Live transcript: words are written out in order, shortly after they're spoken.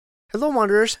Hello,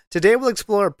 Wanderers! Today we'll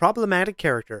explore a problematic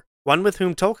character, one with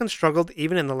whom Tolkien struggled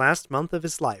even in the last month of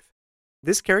his life.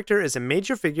 This character is a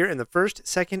major figure in the First,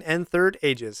 Second, and Third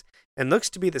Ages, and looks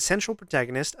to be the central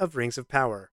protagonist of Rings of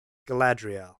Power,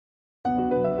 Galadriel.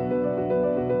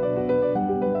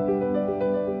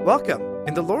 Welcome!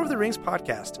 In the Lord of the Rings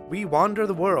podcast, we wander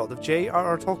the world of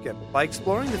J.R.R. Tolkien by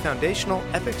exploring the foundational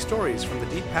epic stories from the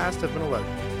deep past of Middle-earth.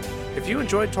 If you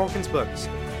enjoyed Tolkien's books,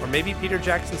 or maybe Peter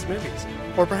Jackson's movies,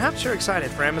 or perhaps you're excited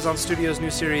for Amazon Studios' new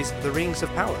series, The Rings of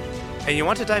Power, and you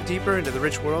want to dive deeper into the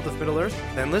rich world of Middle-earth,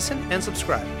 then listen and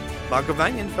subscribe.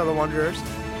 Magovanyan, fellow wanderers.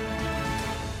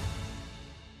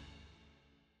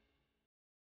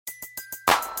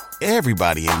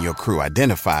 Everybody in your crew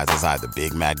identifies as either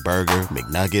Big Mac Burger,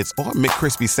 McNuggets, or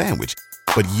McCrispy Sandwich.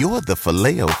 But you're the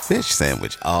Filet-O-Fish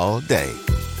Sandwich all day.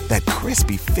 That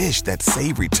crispy fish, that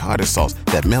savory tartar sauce,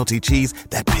 that melty cheese,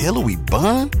 that pillowy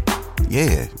bun.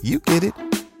 Yeah, you get it.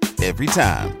 Every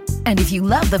time. And if you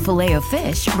love the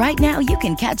Filet-O-Fish, right now you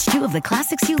can catch two of the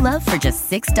classics you love for just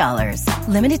 $6.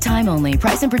 Limited time only.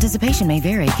 Price and participation may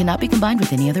vary. Cannot be combined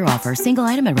with any other offer. Single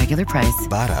item at regular price.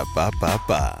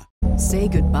 Ba-da-ba-ba-ba. Say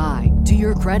goodbye to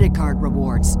your credit card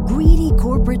rewards. Greedy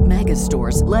corporate mega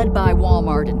stores, led by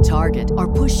Walmart and Target,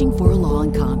 are pushing for a law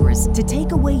in Congress to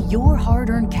take away your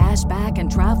hard-earned cash back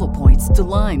and travel points to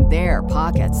line their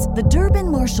pockets. The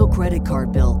Durbin-Marshall credit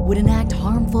card bill would enact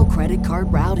harmful credit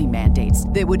card routing mandates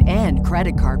that would end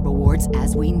credit card rewards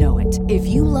as we know it. If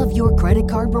you love your credit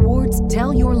card rewards,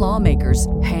 tell your lawmakers,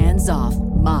 hands off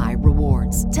my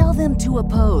rewards. Tell them to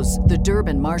oppose the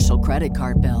Durbin-Marshall credit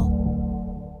card bill.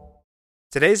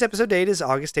 Today's episode date is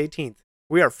August 18th.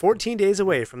 We are 14 days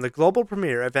away from the global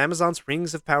premiere of Amazon's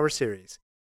Rings of Power series.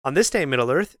 On this day in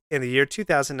Middle-earth, in the year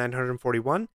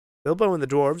 2941, Bilbo and the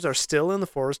dwarves are still in the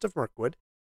Forest of Mirkwood.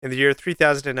 In the year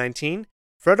 3019,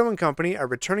 Frodo and company are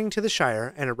returning to the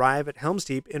Shire and arrive at Helm's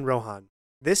Deep in Rohan.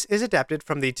 This is adapted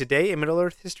from the Today in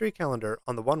Middle-earth history calendar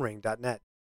on theOneRing.net.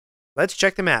 Let's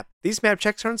check the map. These map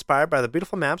checks are inspired by the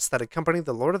beautiful maps that accompany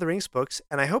the Lord of the Rings books,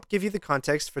 and I hope give you the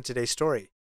context for today's story.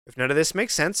 If none of this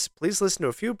makes sense, please listen to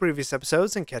a few previous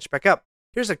episodes and catch back up.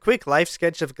 Here's a quick life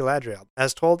sketch of Galadriel,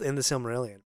 as told in the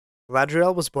Silmarillion.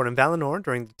 Galadriel was born in Valinor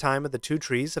during the time of the Two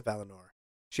Trees of Valinor.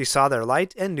 She saw their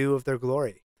light and knew of their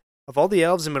glory. Of all the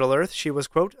elves in Middle-earth, she was,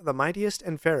 quote, the mightiest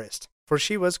and fairest, for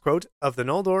she was, quote, of the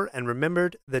Noldor and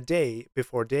remembered the day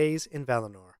before days in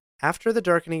Valinor. After the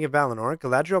darkening of Valinor,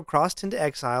 Galadriel crossed into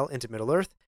exile into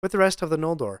Middle-earth with the rest of the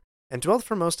Noldor, and dwelt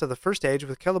for most of the First Age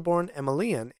with Celeborn and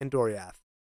Melian in Doriath.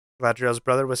 Galadriel's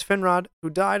brother was Finrod, who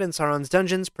died in Sauron's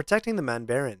dungeons protecting the Man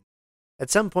Baron. At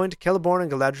some point, Celeborn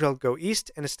and Galadriel go east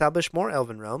and establish more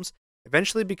elven realms,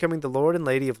 eventually becoming the Lord and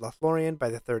Lady of Lothlorien by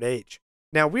the Third Age.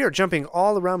 Now, we are jumping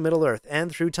all around Middle-earth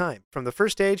and through time, from the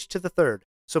First Age to the Third,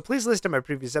 so please listen to my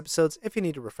previous episodes if you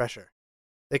need a refresher.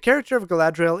 The character of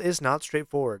Galadriel is not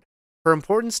straightforward. Her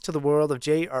importance to the world of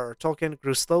J.R.R. Tolkien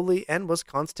grew slowly and was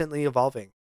constantly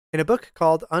evolving. In a book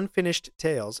called Unfinished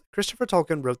Tales, Christopher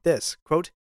Tolkien wrote this,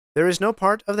 quote, there is no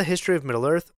part of the history of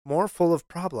Middle-earth more full of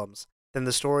problems than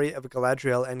the story of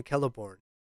Galadriel and Celeborn,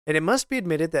 and it must be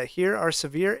admitted that here are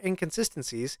severe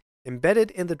inconsistencies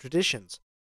embedded in the traditions,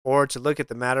 or to look at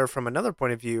the matter from another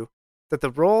point of view, that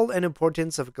the role and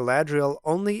importance of Galadriel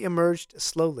only emerged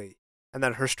slowly, and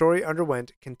that her story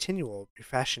underwent continual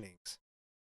refashionings.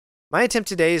 My attempt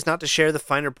today is not to share the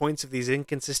finer points of these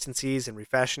inconsistencies and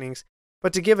refashionings,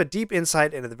 but to give a deep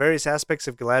insight into the various aspects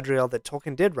of Galadriel that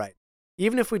Tolkien did right,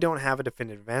 even if we don't have a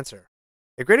definitive answer.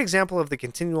 A great example of the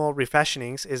continual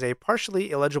refashionings is a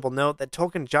partially illegible note that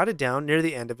Tolkien jotted down near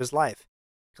the end of his life.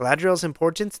 Galadriel's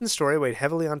importance and story weighed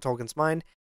heavily on Tolkien's mind.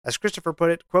 As Christopher put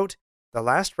it, quote, the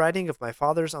last writing of my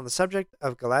fathers on the subject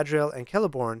of Galadriel and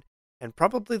Celeborn, and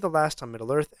probably the last on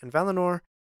Middle-earth and Valinor,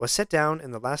 was set down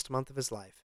in the last month of his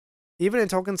life. Even in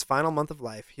Tolkien's final month of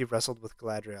life, he wrestled with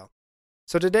Galadriel.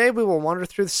 So today we will wander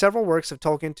through several works of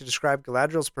Tolkien to describe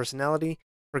Galadriel's personality,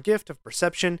 her gift of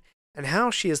perception, and how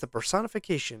she is the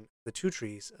personification of the Two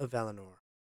Trees of Valinor.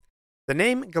 The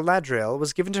name Galadriel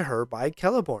was given to her by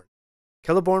Celeborn.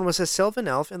 Celeborn was a sylvan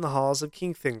elf in the halls of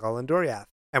King Thingol in Doriath,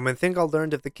 and when Thingol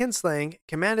learned of the kinslaying,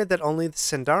 commanded that only the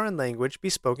Sindarin language be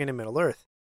spoken in Middle-earth.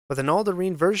 But the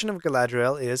Noldarine version of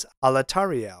Galadriel is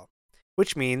Alatariel,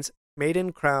 which means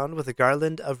maiden crowned with a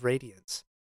garland of radiance.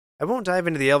 I won't dive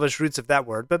into the elvish roots of that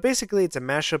word, but basically it's a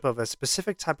mashup of a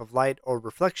specific type of light or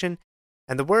reflection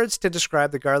and the words to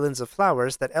describe the garlands of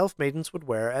flowers that elf maidens would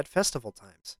wear at festival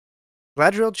times.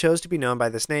 Galadriel chose to be known by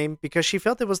this name because she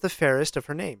felt it was the fairest of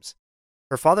her names.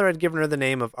 Her father had given her the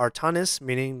name of Artanis,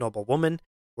 meaning noble woman,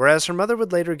 whereas her mother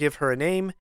would later give her a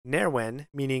name, Nerwen,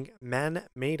 meaning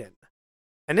man-maiden.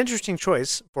 An interesting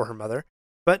choice for her mother,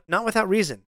 but not without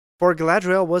reason, for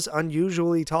Galadriel was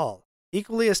unusually tall,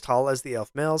 equally as tall as the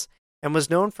elf males, and was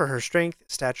known for her strength,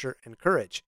 stature, and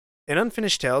courage. In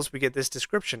Unfinished Tales, we get this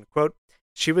description, quote,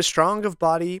 "She was strong of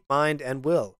body, mind, and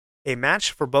will, a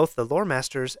match for both the lore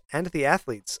masters and the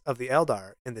athletes of the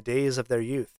Eldar in the days of their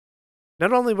youth."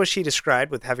 Not only was she described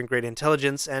with having great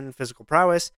intelligence and physical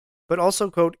prowess, but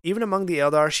also, quote, "even among the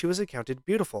Eldar she was accounted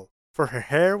beautiful, for her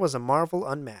hair was a marvel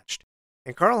unmatched."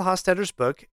 In Karl Hostetter's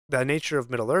book, The Nature of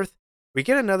Middle-earth, we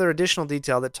get another additional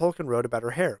detail that Tolkien wrote about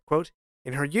her hair, quote,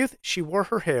 "In her youth she wore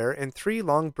her hair in 3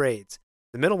 long braids,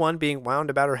 the middle one being wound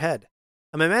about her head."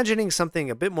 I'm imagining something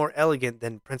a bit more elegant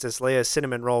than Princess Leia's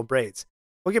cinnamon roll braids.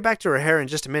 We'll get back to her hair in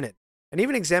just a minute, and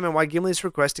even examine why Gimli's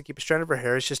request to keep a strand of her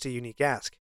hair is just a unique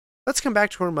ask. Let's come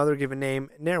back to her mother-given name,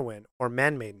 Nerwin, or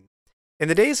Man-Maiden. In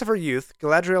the days of her youth,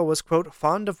 Galadriel was, quote,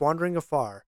 "fond of wandering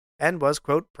afar," and was,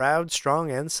 quote, "proud,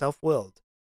 strong, and self-willed."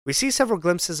 We see several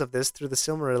glimpses of this through the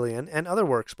Silmarillion and other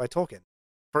works by Tolkien.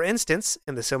 For instance,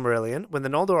 in the Silmarillion, when the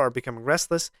Noldor are becoming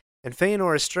restless, and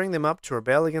Fëanor is stirring them up to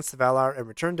rebel against the Valar and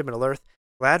return to Middle-earth,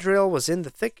 Galadriel was in the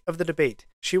thick of the debate.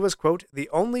 She was, quote, "the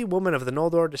only woman of the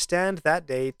Noldor to stand that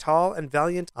day tall and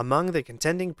valiant among the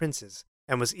contending princes,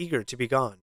 and was eager to be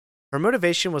gone." Her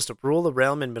motivation was to rule the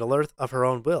realm in Middle-earth of her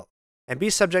own will, and be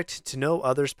subject to no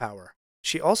other's power.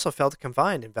 She also felt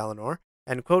confined in Valinor,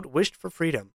 and, quote, "wished for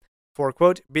freedom." For,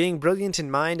 quote, "being brilliant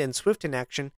in mind and swift in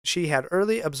action, she had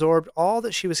early absorbed all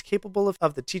that she was capable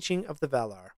of the teaching of the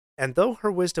Valar. And though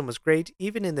her wisdom was great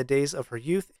even in the days of her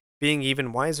youth, being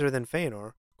even wiser than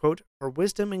Fëanor, quote, her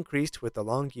wisdom increased with the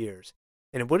long years,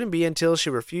 and it wouldn't be until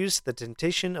she refused the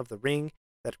temptation of the ring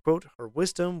that, quote, her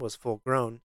wisdom was full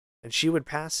grown, and she would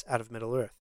pass out of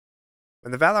Middle-earth."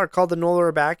 When the Valar called the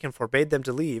Noldor back and forbade them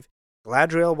to leave,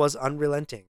 Galadriel was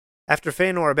unrelenting. After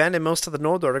Fëanor abandoned most of the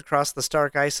Noldor to cross the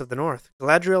stark ice of the north,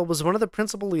 Galadriel was one of the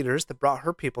principal leaders that brought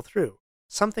her people through,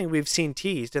 something we've seen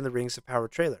teased in the Rings of Power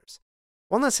trailers.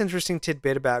 One less interesting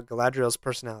tidbit about Galadriel's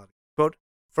personality, quote,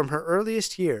 "from her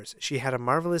earliest years, she had a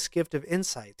marvelous gift of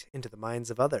insight into the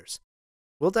minds of others."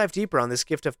 We'll dive deeper on this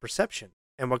gift of perception,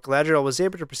 and what Galadriel was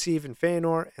able to perceive in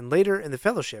Fëanor and later in the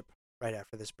Fellowship, right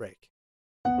after this break.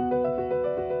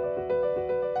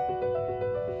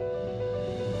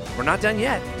 We're not done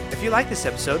yet. If you like this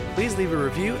episode, please leave a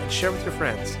review and share with your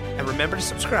friends. And remember to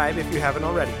subscribe if you haven't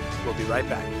already. We'll be right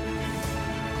back.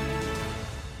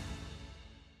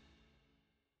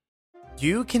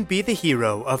 You can be the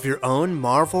hero of your own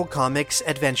Marvel Comics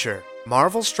adventure.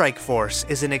 Marvel Strike Force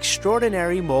is an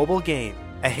extraordinary mobile game,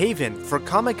 a haven for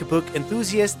comic book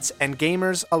enthusiasts and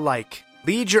gamers alike.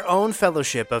 Lead your own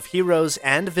fellowship of heroes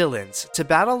and villains to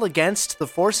battle against the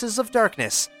forces of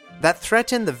darkness that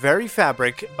threaten the very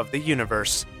fabric of the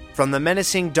universe. From the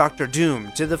menacing Doctor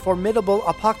Doom to the formidable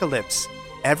Apocalypse,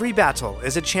 every battle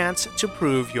is a chance to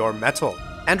prove your mettle.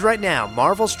 And right now,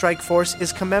 Marvel Strike Force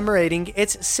is commemorating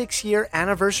its 6-year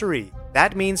anniversary.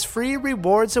 That means free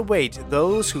rewards await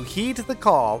those who heed the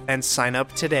call and sign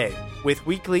up today. With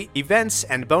weekly events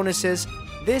and bonuses,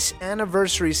 this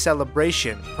anniversary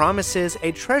celebration promises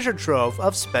a treasure trove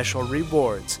of special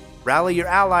rewards. Rally your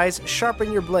allies,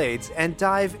 sharpen your blades, and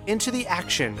dive into the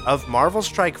action of Marvel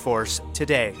Strike Force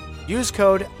today. Use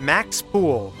code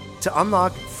MAXPOOL to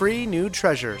unlock free new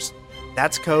treasures.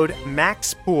 That's code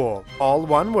MAXPOOL, all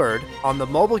one word, on the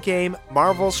mobile game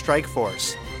Marvel Strike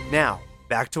Force. Now,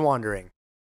 back to wandering.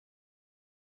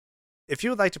 If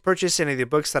you would like to purchase any of the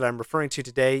books that I'm referring to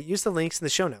today, use the links in the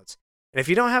show notes. And if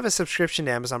you don't have a subscription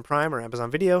to Amazon Prime or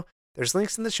Amazon Video, there's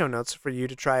links in the show notes for you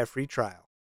to try a free trial.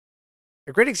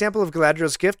 A great example of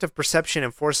Galadriel's gift of perception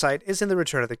and foresight is in The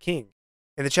Return of the King.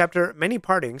 In the chapter Many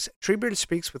Partings, Treebeard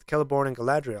speaks with Celeborn and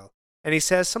Galadriel, and he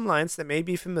says some lines that may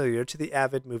be familiar to the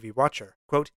avid movie watcher.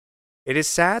 Quote, "It is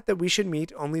sad that we should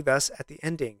meet only thus at the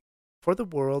ending, for the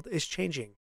world is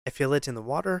changing. I feel it in the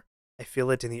water, I feel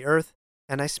it in the earth,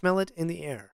 and I smell it in the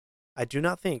air. I do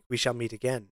not think we shall meet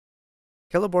again."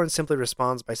 Celeborn simply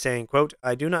responds by saying, quote,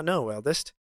 "I do not know,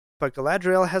 eldest." But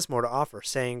Galadriel has more to offer,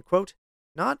 saying, quote,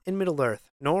 "Not in Middle-earth,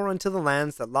 nor until the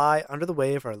lands that lie under the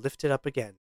wave are lifted up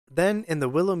again. Then in the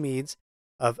willow meads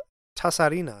of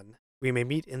Tasarinan we may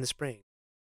meet in the spring."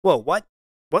 Whoa, what?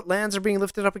 What lands are being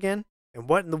lifted up again? And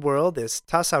what in the world is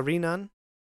Tasarinan?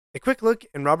 A quick look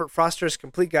in Robert Froster's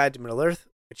Complete Guide to Middle-earth,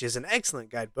 which is an excellent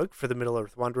guidebook for the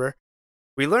Middle-earth wanderer.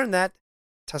 We learn that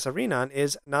Tasarinan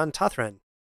is Nan-Tathran.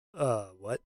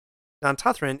 What?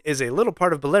 Nan-Tathran is a little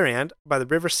part of Beleriand by the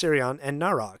river Sirion and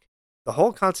Narog. The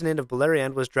whole continent of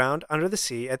Beleriand was drowned under the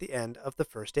sea at the end of the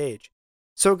First Age.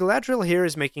 So Galadriel here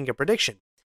is making a prediction.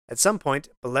 At some point,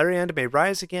 Beleriand may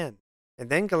rise again, and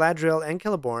then Galadriel and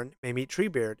Celeborn may meet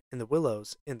Treebeard in the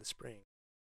willows in the spring.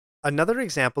 Another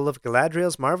example of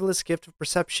Galadriel's marvelous gift of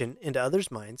perception into others'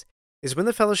 minds is when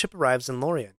the Fellowship arrives in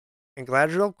Lorien, and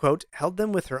Galadriel, quote, held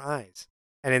them with her eyes,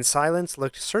 and in silence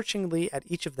looked searchingly at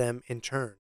each of them in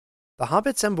turn. The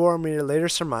hobbits and Boromir later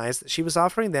surmised that she was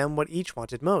offering them what each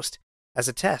wanted most, as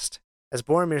a test. As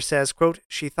Boromir says, quote,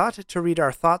 she thought to read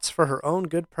our thoughts for her own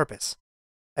good purpose.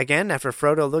 Again, after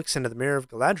Frodo looks into the mirror of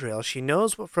Galadriel, she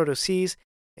knows what Frodo sees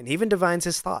and even divines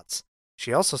his thoughts.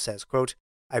 She also says, quote,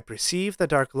 I perceive the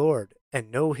Dark Lord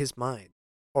and know his mind,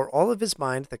 or all of his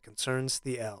mind that concerns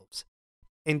the elves.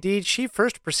 Indeed, she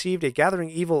first perceived a gathering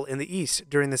evil in the east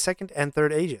during the Second and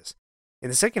Third Ages. In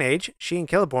the Second Age, she and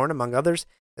Celeborn, among others,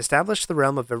 established the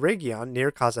realm of Eregion near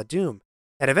Khazad-dûm,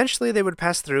 and eventually they would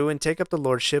pass through and take up the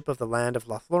lordship of the land of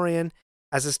Lothlorien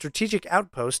as a strategic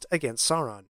outpost against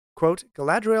Sauron. Quote,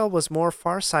 Galadriel was more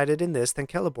far-sighted in this than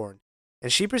Celeborn,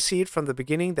 and she perceived from the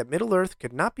beginning that Middle-earth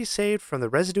could not be saved from the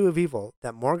residue of evil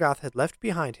that Morgoth had left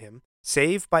behind him,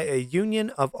 save by a union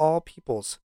of all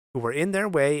peoples, who were in their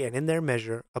way and in their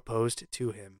measure opposed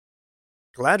to him.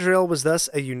 Galadriel was thus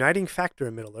a uniting factor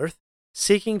in Middle-earth,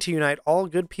 seeking to unite all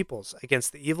good peoples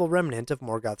against the evil remnant of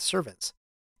Morgoth's servants.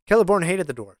 Celeborn hated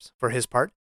the dwarves, for his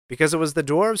part, because it was the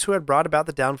dwarves who had brought about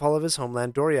the downfall of his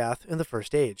homeland Doriath in the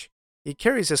First Age. He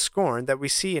carries a scorn that we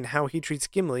see in how he treats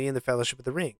Gimli in the Fellowship of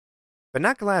the Ring. But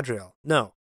not Galadriel,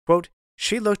 no. Quote,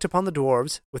 she looked upon the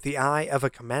dwarves with the eye of a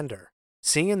commander,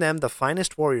 seeing in them the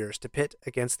finest warriors to pit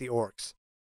against the orcs.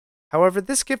 However,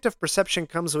 this gift of perception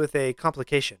comes with a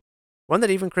complication, one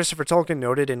that even Christopher Tolkien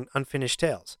noted in Unfinished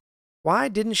Tales. Why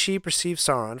didn't she perceive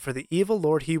Sauron for the evil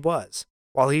lord he was,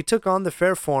 while he took on the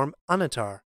fair form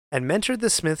Annatar and mentored the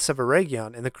smiths of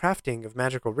Eregion in the crafting of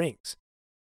magical rings?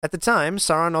 At the time,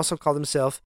 Sauron also called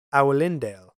himself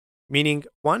Aulindale, meaning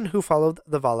one who followed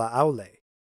the Vala Aule.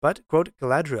 But, quote,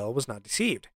 Galadriel was not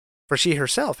deceived, for she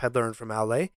herself had learned from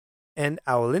Aule, and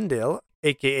Aulindale,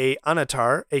 aka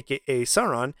Annatar, aka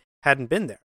Sauron, hadn't been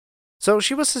there. So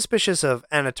she was suspicious of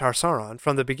Annatar Sauron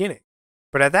from the beginning,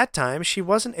 but at that time she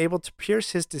wasn't able to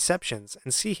pierce his deceptions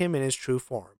and see him in his true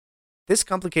form. This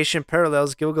complication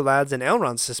parallels Gil-galad's and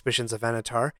Elrond's suspicions of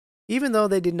Annatar, even though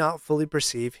they did not fully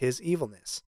perceive his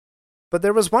evilness. But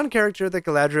there was one character that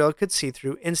Galadriel could see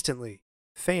through instantly,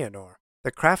 Feanor,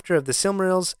 the crafter of the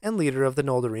Silmarils and leader of the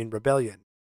Noldorin rebellion.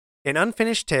 In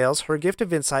Unfinished Tales, her gift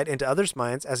of insight into others'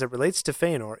 minds as it relates to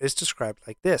Feanor is described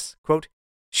like this, quote,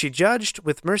 she judged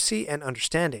with mercy and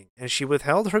understanding, and she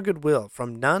withheld her goodwill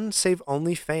from none save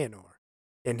only Feanor.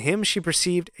 In him she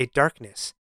perceived a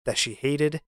darkness that she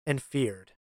hated and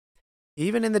feared.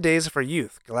 Even in the days of her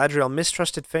youth, Galadriel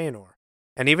mistrusted Feanor,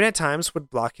 and even at times would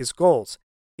block his goals,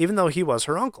 even though he was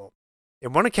her uncle.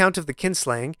 In one account of the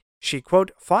kinslaying, she,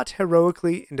 quote, fought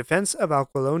heroically in defense of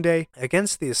Alqualonde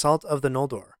against the assault of the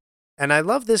Noldor. And I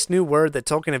love this new word that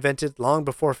Tolkien invented long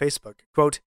before Facebook.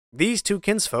 Quote, these two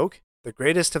kinsfolk, the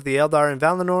greatest of the Eldar in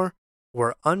Valinor,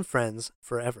 were unfriends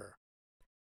forever.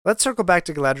 Let's circle back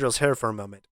to Galadriel's hair for a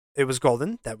moment. It was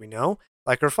golden, that we know,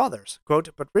 like her father's, quote,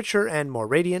 but richer and more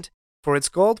radiant, for its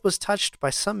gold was touched by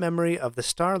some memory of the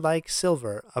star-like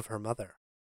silver of her mother.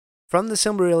 From the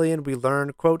Silmarillion we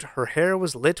learn, quote, her hair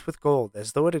was lit with gold,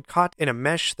 as though it had caught in a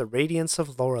mesh the radiance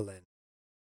of Laurelin.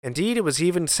 Indeed, it was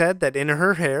even said that in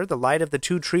her hair the light of the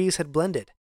two trees had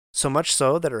blended, so much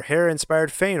so that her hair inspired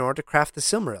Feanor to craft the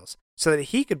Silmarils, so that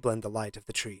he could blend the light of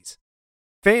the trees.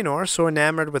 Feanor, so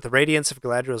enamored with the radiance of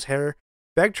Galadriel's hair,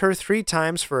 begged her 3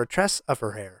 times for a tress of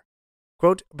her hair.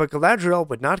 Quote, but Galadriel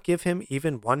would not give him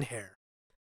even one hair.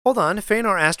 Hold on,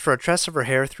 Feanor asked for a tress of her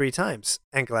hair 3 times,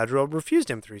 and Galadriel refused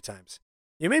him 3 times.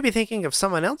 You may be thinking of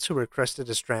someone else who requested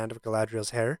a strand of Galadriel's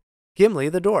hair, Gimli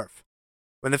the dwarf.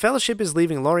 When the Fellowship is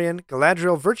leaving Lorien,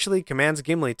 Galadriel virtually commands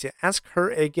Gimli to ask her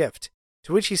a gift,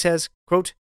 to which he says,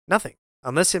 quote, nothing,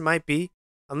 unless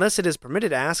it is permitted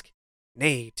to ask,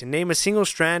 nay, to name a single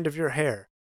strand of your hair,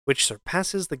 which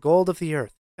surpasses the gold of the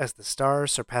earth, as the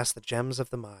stars surpass the gems of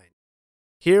the mine.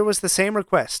 Here was the same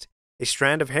request, a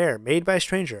strand of hair made by a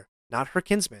stranger, not her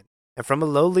kinsman, and from a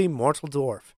lowly mortal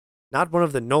dwarf, not one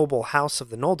of the noble house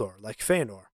of the Noldor, like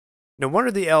Feanor. No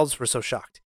wonder the elves were so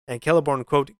shocked, and Celeborn,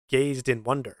 quote, gazed in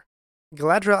wonder.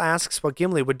 Galadriel asks what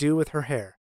Gimli would do with her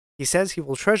hair. He says he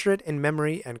will treasure it in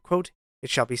memory, and, quote, it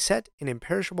shall be set in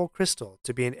imperishable crystal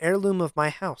to be an heirloom of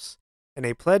my house, and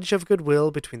a pledge of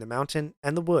goodwill between the mountain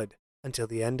and the wood until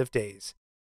the end of days.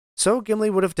 So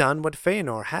Gimli would have done what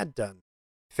Feanor had done.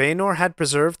 Feanor had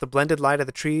preserved the blended light of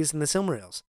the trees in the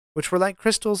Silmarils, which were like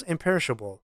crystals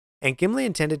imperishable, and Gimli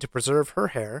intended to preserve her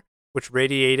hair, which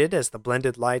radiated as the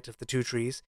blended light of the 2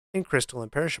 trees, in crystal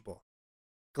imperishable.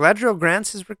 Galadriel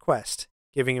grants his request,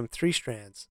 giving him 3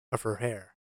 strands of her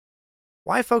hair.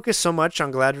 Why focus so much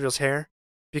on Galadriel's hair?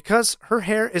 Because her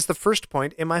hair is the first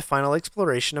point in my final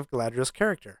exploration of Galadriel's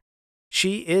character.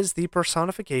 She is the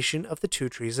personification of the 2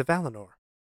 trees of Valinor.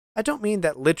 I don't mean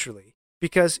that literally,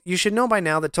 because you should know by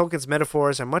now that Tolkien's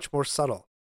metaphors are much more subtle.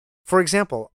 For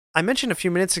example, I mentioned a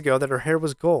few minutes ago that her hair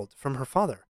was gold from her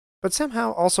father, but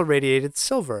somehow also radiated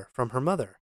silver from her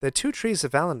mother. The 2 trees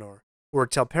of Valinor were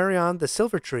Telperion the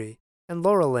silver tree and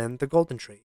Laurelin the golden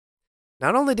tree.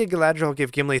 Not only did Galadriel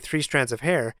give Gimli 3 strands of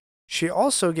hair, she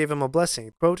also gave him a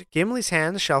blessing. Quote, Gimli's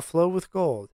hands shall flow with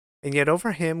gold, and yet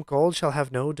over him gold shall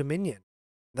have no dominion.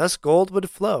 Thus gold would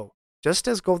flow, just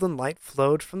as golden light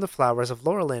flowed from the flowers of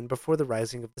Laurelin before the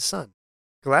rising of the sun.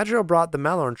 Galadriel brought the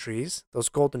Malorn trees, those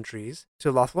golden trees,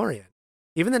 to Lothlorien.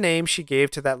 Even the name she gave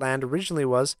to that land originally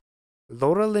was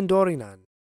Lorelindorinan,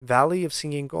 Valley of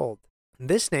Singing Gold.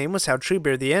 This name was how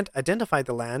Treebeard the Ent identified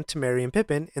the land to Merry and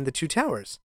Pippin in the 2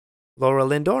 Towers.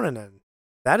 Lorelindorinan.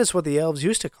 That is what the elves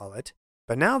used to call it,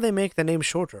 but now they make the name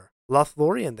shorter.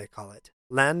 Lothlorien they call it,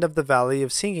 Land of the Valley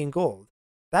of Singing Gold.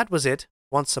 That was it,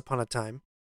 once upon a time.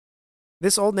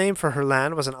 This old name for her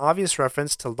land was an obvious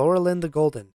reference to Laurelin the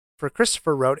Golden, for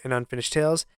Christopher wrote in Unfinished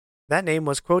Tales, that name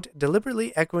was, quote,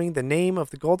 deliberately echoing the name of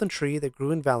the golden tree that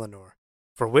grew in Valinor,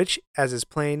 for which, as is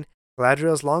plain,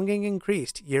 Galadriel's longing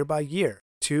increased year by year,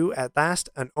 to, at last,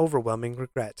 an overwhelming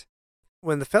regret.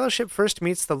 When the Fellowship first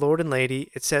meets the Lord and Lady,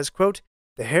 it says, quote,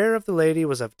 the hair of the lady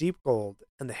was of deep gold,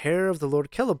 and the hair of the Lord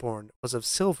Celeborn was of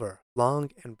silver, long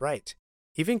and bright.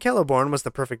 Even Celeborn was the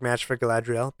perfect match for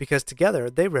Galadriel, because together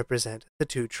they represent the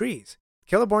 2 trees.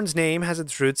 Celeborn's name has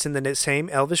its roots in the same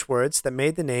elvish words that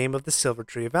made the name of the silver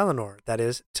tree of Valinor, that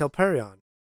is, Telperion.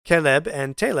 Caleb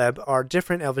and Taleb are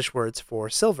different elvish words for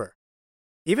silver.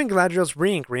 Even Galadriel's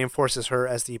ring reinforces her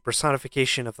as the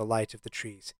personification of the light of the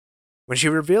trees. When she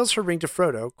reveals her ring to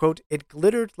Frodo, quote, it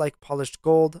glittered like polished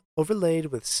gold overlaid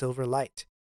with silver light.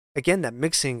 Again, that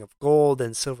mixing of gold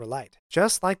and silver light,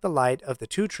 just like the light of the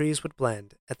 2 trees would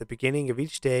blend at the beginning of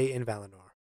each day in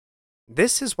Valinor.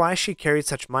 This is why she carried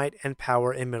such might and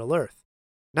power in Middle-earth.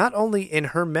 Not only in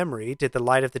her memory did the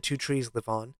light of the 2 trees live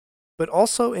on, but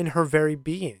also in her very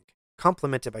being,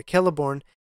 complemented by Celeborn,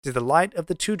 did the light of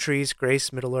the 2 trees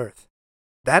grace Middle-earth.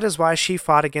 That is why she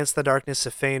fought against the darkness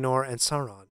of Feanor and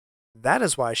Sauron. That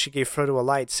is why she gave Frodo a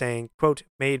light, saying, quote,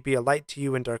 may it be a light to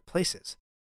you in dark places.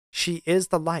 She is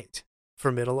the light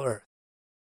for Middle-earth.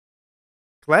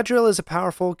 Galadriel is a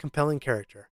powerful, compelling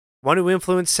character, one who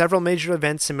influenced several major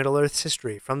events in Middle-earth's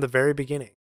history from the very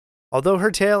beginning. Although her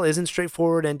tale isn't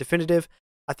straightforward and definitive,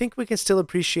 I think we can still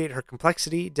appreciate her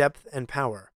complexity, depth, and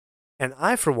power. And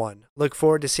I, for one, look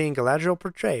forward to seeing Galadriel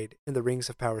portrayed in the Rings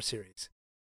of Power series.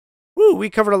 Woo, we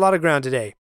covered a lot of ground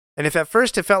today. And if at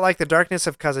first it felt like the darkness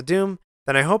of Khazad-dûm,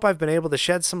 then I hope I've been able to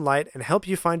shed some light and help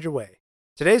you find your way.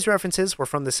 Today's references were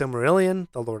from The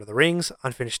Silmarillion, The Lord of the Rings,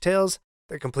 Unfinished Tales,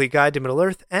 The Complete Guide to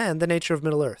Middle-earth, and The Nature of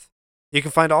Middle-earth. You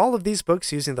can find all of these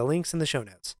books using the links in the show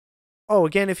notes. Oh,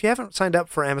 again, if you haven't signed up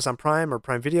for Amazon Prime or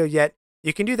Prime Video yet,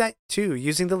 you can do that too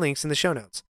using the links in the show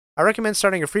notes. I recommend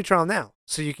starting a free trial now,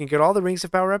 so you can get all the Rings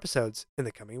of Power episodes in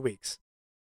the coming weeks.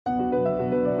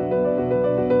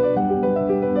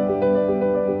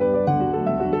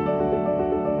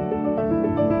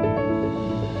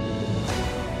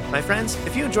 My friends,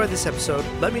 if you enjoyed this episode,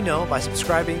 let me know by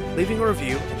subscribing, leaving a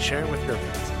review, and sharing with your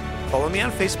friends. Follow me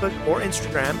on Facebook or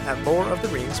Instagram at Lore of the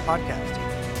Rings Podcast.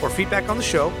 For feedback on the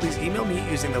show, please email me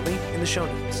using the link in the show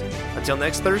notes. Until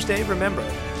next Thursday, remember,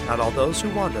 not all those who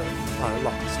wander are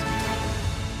lost.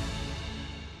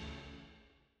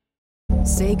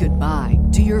 Say goodbye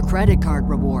to your credit card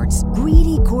rewards.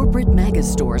 Greedy corporate mega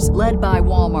stores, led by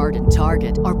Walmart and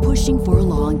Target, are pushing for a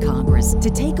law in Congress to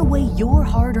take away your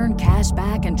hard-earned cash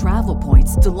back and travel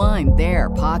points to line their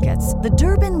pockets. The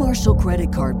Durbin-Marshall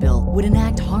credit card bill would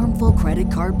enact harmful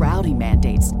credit card routing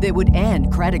mandates that would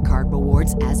end credit card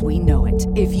rewards as we know it.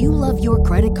 If you love your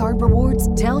credit card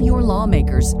rewards, tell your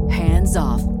lawmakers, hands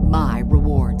off my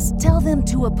rewards. Tell them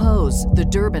to oppose the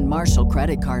Durbin-Marshall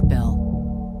credit card bill.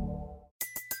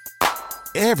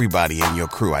 Everybody in your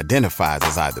crew identifies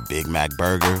as either Big Mac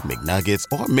Burger, McNuggets,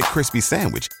 or McCrispy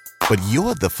Sandwich. But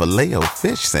you're the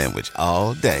Filet-O-Fish Sandwich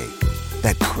all day.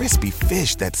 That crispy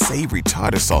fish, that savory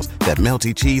tartar sauce, that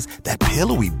melty cheese, that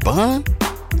pillowy bun.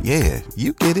 Yeah,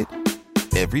 you get it.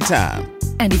 Every time.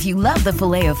 And if you love the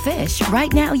Filet-O-Fish,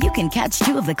 right now you can catch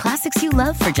 2 of the classics you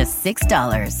love for just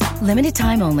 $6. Limited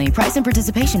time only. Price and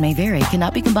participation may vary.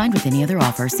 Cannot be combined with any other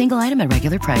offer. Single item at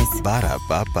regular price.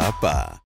 Ba-da-ba-ba-ba.